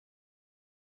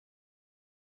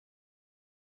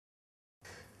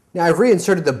Now I've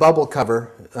reinserted the bubble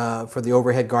cover for the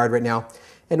overhead guard right now.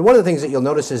 And one of the things that you'll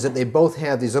notice is that they both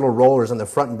have these little rollers on the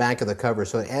front and back of the cover,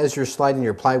 so as you're sliding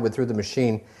your plywood through the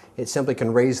machine, it simply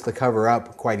can raise the cover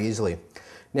up quite easily.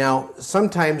 Now,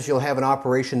 sometimes you'll have an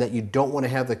operation that you don't want to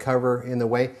have the cover in the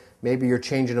way. Maybe you're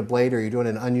changing a blade or you're doing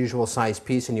an unusual size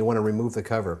piece and you want to remove the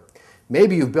cover.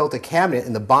 Maybe you've built a cabinet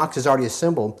and the box is already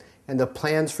assembled and the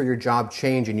plans for your job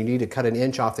change and you need to cut an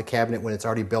inch off the cabinet when it's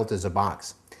already built as a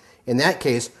box. In that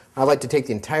case, I like to take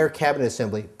the entire cabinet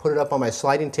assembly, put it up on my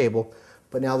sliding table,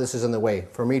 but now this is in the way.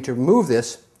 For me to remove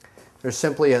this, there's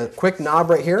simply a quick knob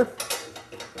right here.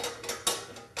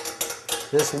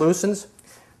 This loosens.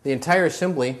 The entire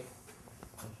assembly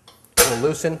will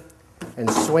loosen and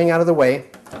swing out of the way.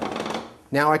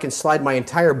 Now I can slide my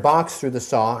entire box through the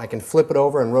saw. I can flip it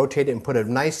over and rotate it and put a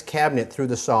nice cabinet through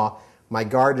the saw. My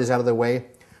guard is out of the way.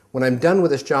 When I'm done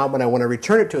with this job, when I want to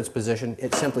return it to its position,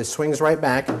 it simply swings right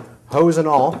back, hose and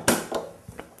all.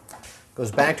 Goes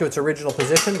back to its original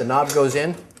position, the knob goes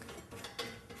in,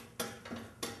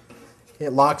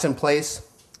 it locks in place,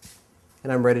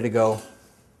 and I'm ready to go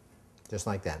just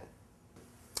like that.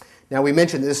 Now we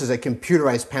mentioned this is a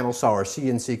computerized panel saw or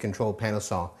CNC controlled panel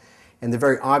saw, and the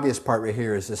very obvious part right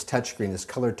here is this touchscreen, this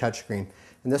colored touchscreen,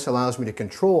 and this allows me to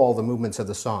control all the movements of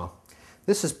the saw.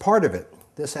 This is part of it.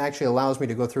 This actually allows me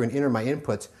to go through and enter my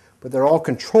inputs, but they're all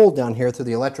controlled down here through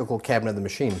the electrical cabinet of the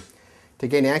machine. To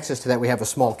gain access to that, we have a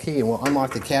small key, and we'll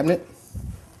unlock the cabinet.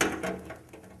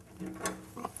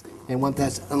 And once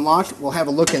that's unlocked, we'll have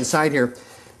a look inside here,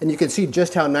 and you can see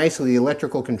just how nicely the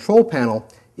electrical control panel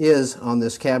is on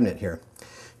this cabinet here.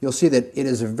 You'll see that it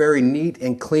is a very neat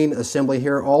and clean assembly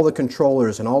here. All the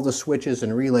controllers and all the switches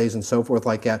and relays and so forth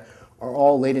like that are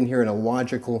all laid in here in a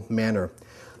logical manner.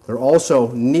 They're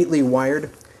also neatly wired,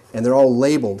 and they're all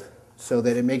labeled so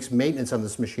that it makes maintenance on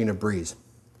this machine a breeze.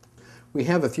 We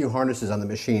have a few harnesses on the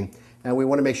machine, and we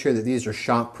want to make sure that these are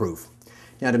shock-proof.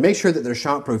 Now, to make sure that they're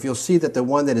shock-proof, you'll see that the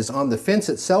one that is on the fence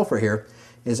itself right here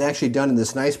is actually done in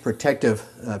this nice protective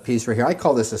piece right here. I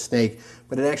call this a snake,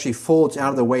 but it actually folds out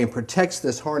of the way and protects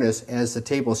this harness as the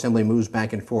table assembly moves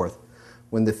back and forth.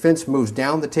 When the fence moves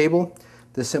down the table,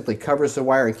 this simply covers the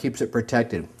wire and keeps it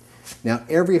protected. Now,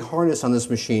 every harness on this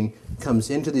machine comes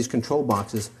into these control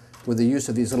boxes with the use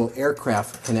of these little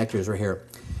aircraft connectors right here.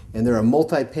 And they're a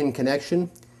multi-pin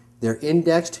connection, they're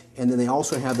indexed, and then they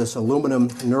also have this aluminum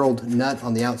knurled nut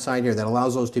on the outside here that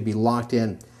allows those to be locked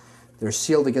in. They're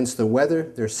sealed against the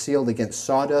weather, they're sealed against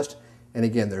sawdust, and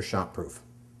again, they're shock-proof.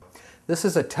 This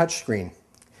is a touch screen,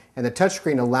 and the touch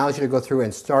screen allows you to go through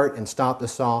and start and stop the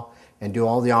saw and do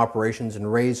all the operations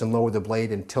and raise and lower the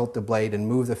blade and tilt the blade and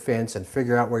move the fence and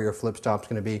figure out where your flip stop's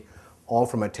going to be, all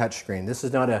from a touch screen. This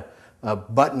is not a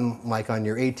button like on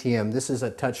your ATM. This is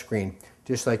a touch screen,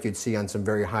 just like you'd see on some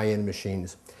very high-end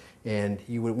machines. And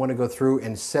you would want to go through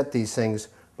and set these things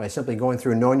by simply going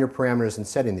through and knowing your parameters and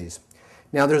setting these.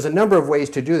 Now there's a number of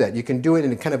ways to do that. You can do it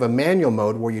in kind of a manual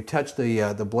mode where you touch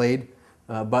the blade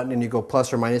button and you go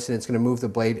plus or minus, and it's going to move the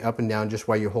blade up and down just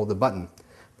while you hold the button.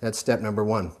 That's step number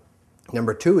one.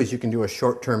 Number two is you can do a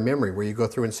short-term memory where you go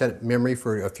through and set memory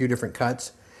for a few different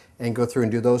cuts and go through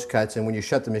and do those cuts, and when you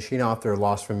shut the machine off, they're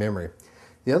lost from memory.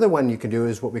 The other one you can do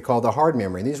is what we call the hard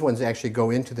memory. These ones actually go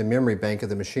into the memory bank of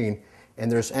the machine,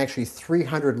 and there's actually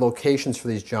 300 locations for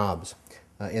these jobs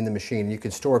in the machine. You can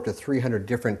store up to 300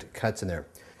 different cuts in there.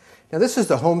 Now this is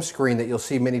the home screen that you'll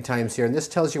see many times here, and this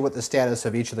tells you what the status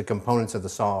of each of the components of the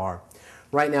saw are.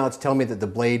 Right now it's telling me that the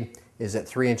blade is at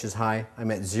 3 inches high.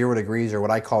 I'm at 0 degrees, or what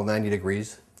I call 90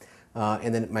 degrees.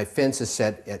 And then my fence is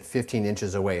set at 15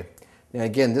 inches away. Now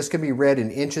again, this can be read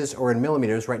in inches or in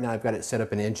millimeters. Right now I've got it set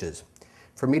up in inches.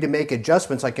 For me to make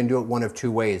adjustments, I can do it one of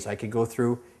two ways. I could go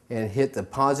through and hit the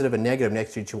positive and negative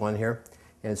next to each one here.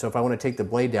 And so if I want to take the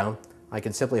blade down, I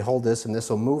can simply hold this and this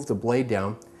will move the blade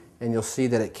down, and you'll see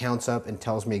that it counts up and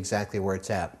tells me exactly where it's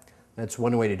at. That's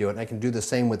one way to do it. I can do the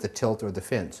same with the tilt or the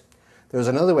fence. There's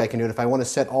another way I can do it. If I want to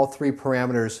set all three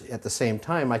parameters at the same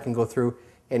time, I can go through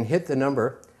and hit the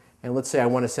number, and let's say I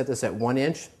want to set this at 1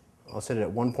 inch. I'll set it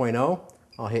at 1.0.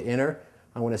 I'll hit enter.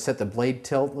 I want to set the blade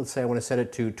tilt. Let's say I want to set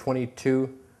it to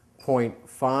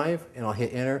 22.5, and I'll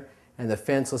hit enter. And the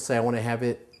fence, let's say I want to have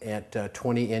it at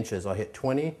 20 inches. I'll hit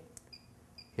 20,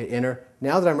 hit enter.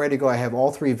 Now that I'm ready to go, I have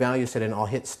all three values set in. I'll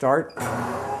hit start.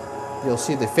 You'll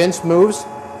see the fence moves.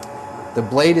 The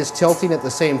blade is tilting at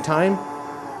the same time.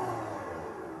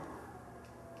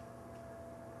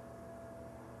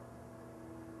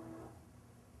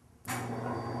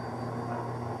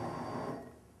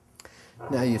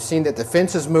 Now you've seen that the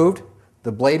fence is moved,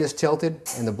 the blade is tilted,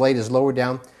 and the blade is lowered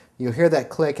down. You'll hear that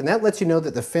click, and that lets you know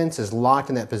that the fence is locked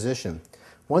in that position.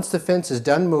 Once the fence is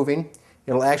done moving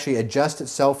it'll actually adjust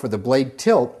itself for the blade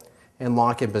tilt and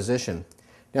lock in position.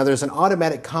 Now there's an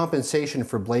automatic compensation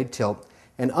for blade tilt,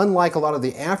 and unlike a lot of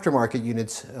the aftermarket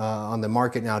units on the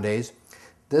market nowadays,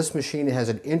 this machine has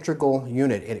an integral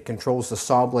unit. It controls the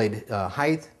saw blade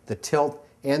height, the tilt,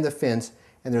 and the fence,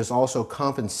 and there's also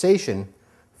compensation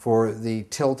for the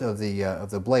tilt of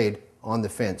the blade on the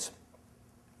fence.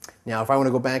 Now if I want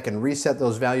to go back and reset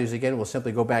those values again, we'll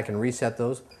simply go back and reset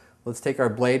those. Let's take our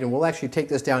blade and we'll actually take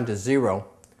this down to 0.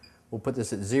 We'll put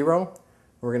this at 0.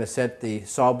 We're going to set the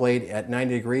saw blade at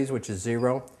 90 degrees, which is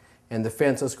 0. And the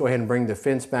fence, let's go ahead and bring the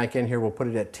fence back in here. We'll put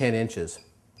it at 10 inches.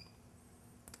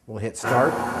 We'll hit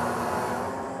start.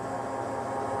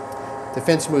 The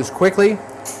fence moves quickly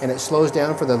and it slows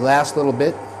down for the last little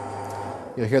bit.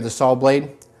 You'll hear the saw blade.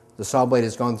 The saw blade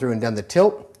has gone through and done the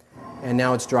tilt, and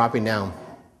now it's dropping down.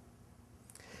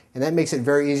 And that makes it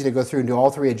very easy to go through and do all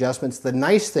 3 adjustments. The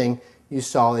nice thing you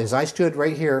saw is I stood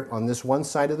right here on this one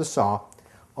side of the saw.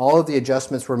 All of the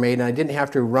adjustments were made, and I didn't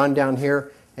have to run down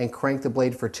here and crank the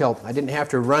blade for tilt. I didn't have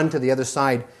to run to the other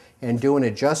side and do an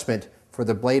adjustment for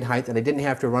the blade height, and I didn't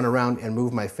have to run around and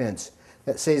move my fence.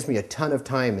 That saves me a ton of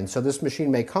time, and so this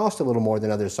machine may cost a little more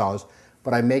than other saws,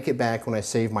 but I make it back when I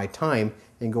save my time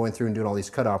in going through and doing all these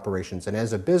cut operations. And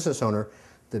as a business owner,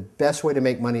 the best way to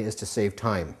make money is to save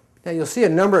time. Now you'll see a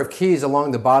number of keys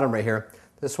along the bottom right here.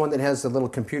 This one that has the little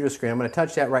computer screen, I'm going to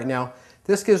touch that right now.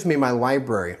 This gives me my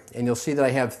library, and you'll see that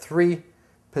I have 3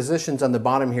 positions on the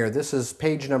bottom here. This is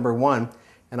page number 1,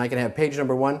 and I can have page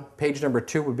number 1, page number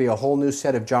 2 would be a whole new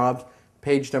set of jobs,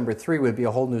 page number 3 would be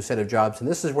a whole new set of jobs, and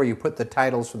this is where you put the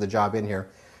titles for the job in here.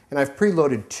 And I've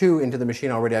preloaded 2 into the machine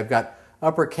already. I've got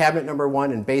upper cabinet number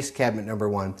 1 and base cabinet number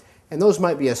 1. And those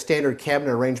might be a standard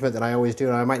cabinet arrangement that I always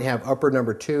do. I might have upper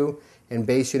number 2 and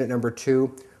base unit number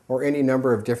 2, or any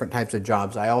number of different types of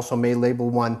jobs. I also may label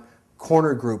one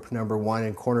corner group number 1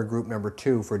 and corner group number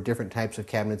 2 for different types of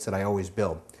cabinets that I always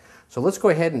build. So let's go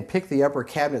ahead and pick the upper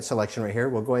cabinet selection right here.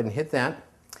 We'll go ahead and hit that.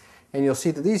 And you'll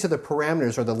see that these are the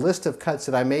parameters, or the list of cuts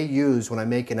that I may use when I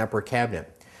make an upper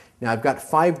cabinet. Now I've got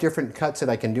 5 different cuts that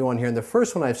I can do on here, and the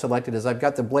first one I've selected is I've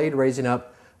got the blade raising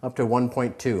up to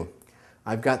 1.2.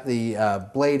 I've got the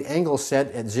blade angle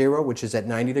set at 0, which is at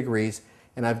 90 degrees,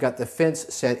 and I've got the fence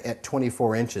set at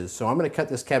 24 inches. So I'm going to cut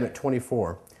this cabinet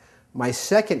 24. My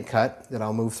second cut that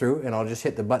I'll move through, and I'll just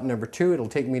hit the button number 2, it'll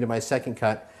take me to my second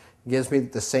cut. It gives me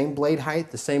the same blade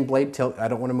height, the same blade tilt. I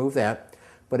don't want to move that,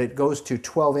 but it goes to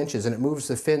 12 inches, and it moves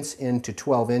the fence into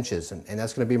 12 inches, and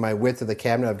that's going to be my width of the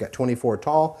cabinet. I've got 24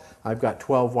 tall, I've got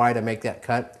 12 wide. I make that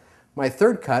cut. My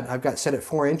third cut I've got set at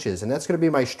 4 inches, and that's going to be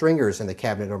my stringers in the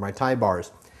cabinet, or my tie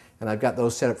bars, and I've got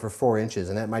those set up for 4 inches,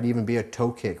 and that might even be a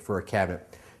toe kick for a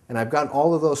cabinet. And I've got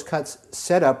all of those cuts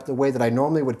set up the way that I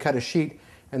normally would cut a sheet,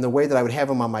 and the way that I would have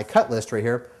them on my cut list right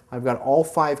here. I've got all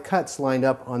 5 cuts lined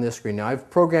up on this screen. Now I've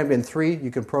programmed in 3. You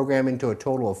can program into a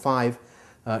total of 5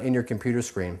 in your computer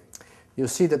screen. You'll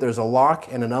see that there's a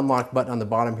lock and an unlock button on the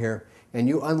bottom here, and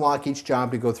you unlock each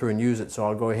job to go through and use it. So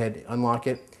I'll go ahead and unlock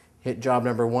it, hit job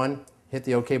number 1, hit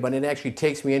the OK button. It actually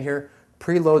takes me in here,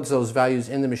 preloads those values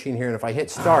in the machine here, and if I hit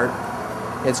start,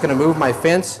 it's going to move my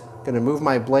fence, going to move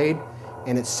my blade,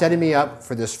 and it's setting me up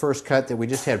for this first cut that we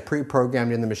just had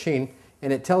pre-programmed in the machine.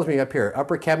 And it tells me up here,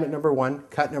 upper cabinet number 1,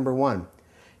 cut number 1.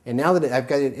 And now that I've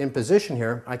got it in position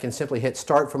here, I can simply hit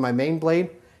start for my main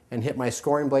blade and hit my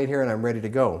scoring blade here, and I'm ready to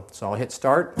go. So I'll hit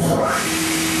start. And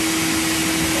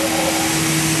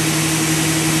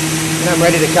I'm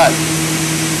ready to cut.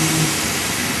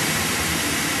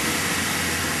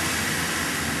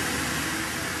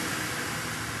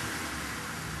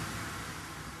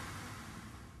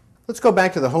 Let's go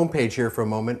back to the home page here for a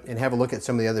moment and have a look at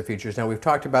some of the other features. Now we've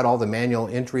talked about all the manual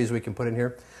entries we can put in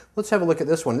here. Let's have a look at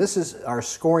this one. This is our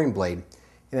scoring blade.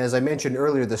 And as I mentioned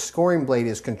earlier, the scoring blade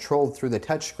is controlled through the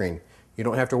touch screen. You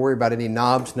don't have to worry about any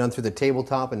knobs, none through the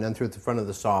tabletop and none through the front of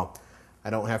the saw. I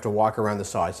don't have to walk around the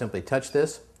saw. I simply touch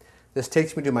this. This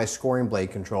takes me to my scoring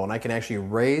blade control, and I can actually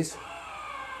raise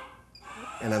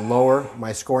and then lower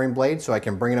my scoring blade so I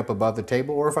can bring it up above the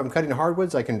table. Or if I'm cutting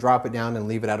hardwoods, I can drop it down and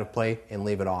leave it out of play and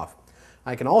leave it off.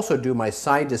 I can also do my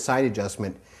side-to-side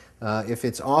adjustment. If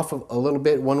it's off a little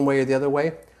bit one way or the other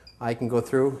way, I can go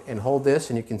through and hold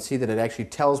this, and you can see that it actually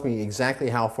tells me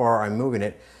exactly how far I'm moving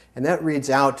it. And that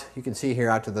reads out, you can see here,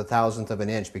 out to the 1,000th of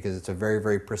an inch, because it's a very,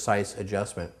 very precise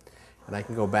adjustment. And I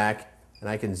can go back and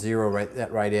I can zero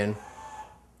that right in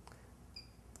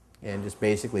and just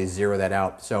basically zero that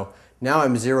out. So now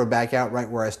I'm zeroed back out right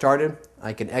where I started.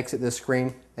 I can exit this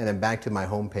screen and I'm back to my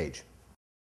home page.